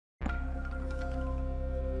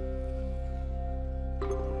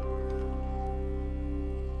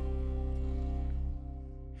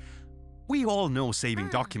We all know saving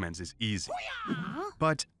documents is easy.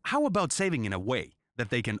 But how about saving in a way that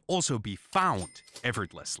they can also be found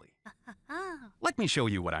effortlessly? Let me show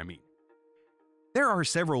you what I mean. There are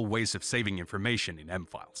several ways of saving information in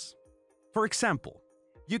MFiles. For example,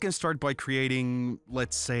 you can start by creating,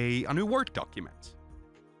 let's say, a new Word document.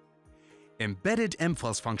 Embedded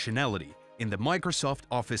MFiles functionality in the Microsoft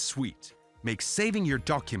Office suite makes saving your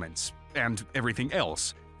documents and everything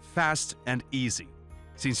else fast and easy,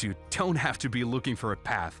 since you don't have to be looking for a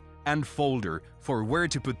path and folder for where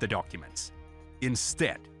to put the documents.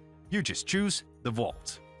 Instead, you just choose the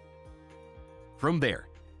vault. From there,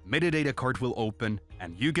 Metadata card will open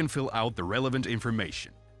and you can fill out the relevant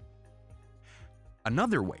information.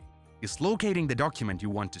 Another way is locating the document you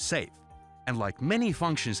want to save, and like many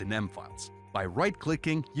functions in MFiles, by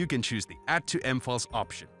right-clicking you can choose the Add to MFiles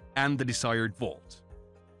option and the desired vault.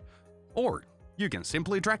 Or you can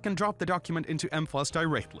simply drag and drop the document into MFiles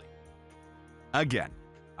directly. Again,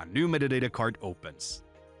 a new metadata card opens.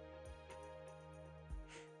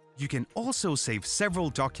 You can also save several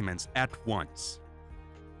documents at once.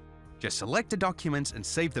 Just select the documents and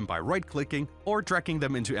save them by right-clicking or dragging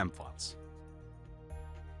them into MFiles.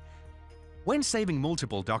 When saving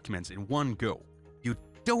multiple documents in one go, you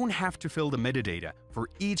don't have to fill the metadata for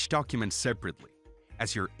each document separately,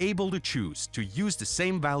 as you're able to choose to use the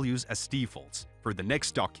same values as defaults for the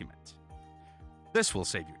next document. This will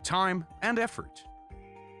save you time and effort.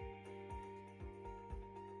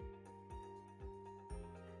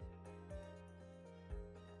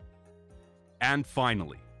 And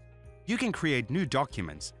finally, you can create new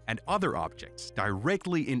documents and other objects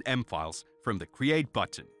directly in MFiles from the Create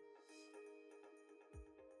button.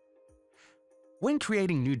 When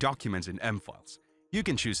creating new documents in MFiles, you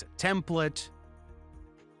can choose a template,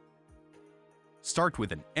 start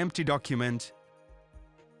with an empty document,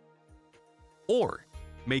 or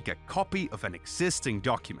make a copy of an existing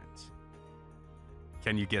document.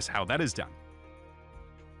 Can you guess how that is done?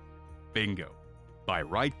 Bingo! By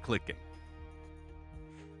right-clicking.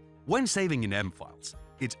 When saving in MFiles,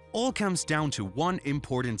 it all comes down to one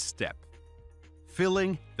important step: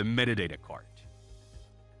 filling the metadata card.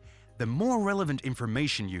 The more relevant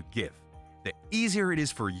information you give, the easier it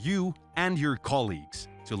is for you and your colleagues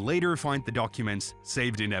to later find the documents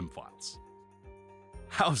saved in MFiles.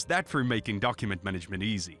 How's that for making document management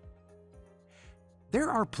easy? There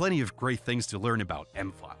are plenty of great things to learn about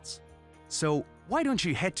MFiles. So why don't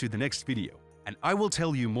you head to the next video and I will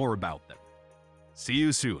tell you more about them. See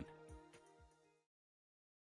you soon!